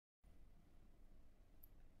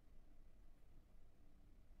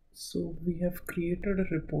So we have created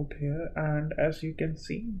a report here, and as you can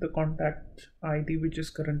see, the contact ID which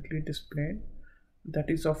is currently displayed,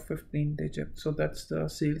 that is of 15 digits. So that's the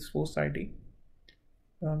Salesforce ID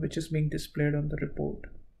which is being displayed on the report.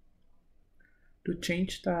 To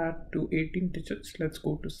change that to 18 digits, let's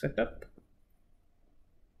go to Setup,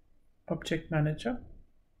 Object Manager.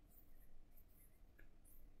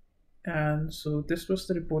 And so this was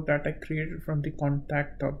the report that I created from the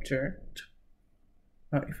contact object.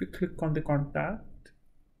 Now if you click on the contact,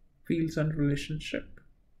 fields and relationship,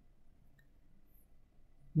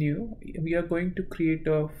 new, we are going to create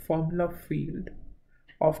a formula field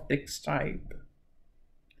of text type.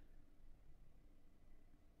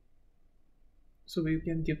 So we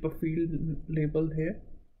can give a field label here.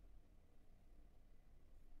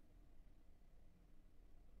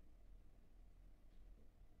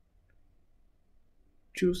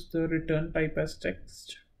 Choose the return type as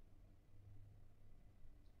text.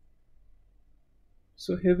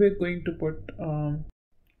 So here we're going to put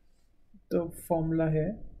the formula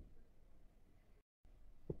here.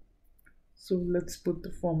 So let's put the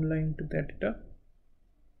formula into the editor.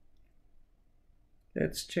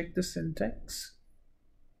 Let's check the syntax.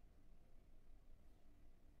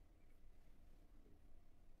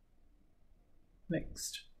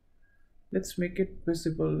 Next, let's make it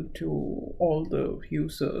visible to all the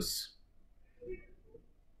users.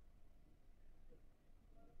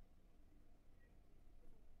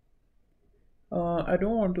 I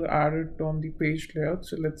don't want to add it on the page layout,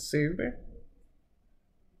 so let's save it.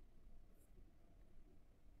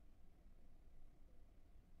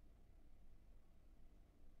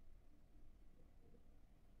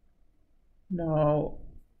 Now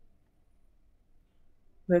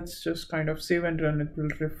let's just kind of save and run. It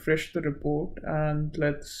will refresh the report, and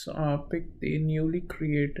let's pick the newly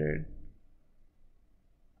created.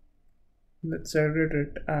 Let's edit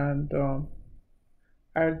it and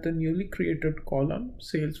add the newly created column,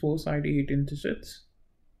 Salesforce ID 18 digits.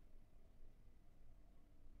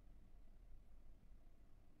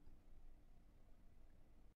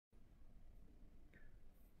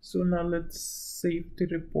 So now let's save the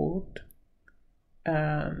report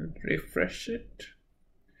and refresh it.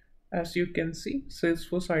 As you can see,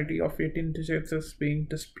 Salesforce ID of 18 digits is being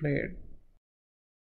displayed.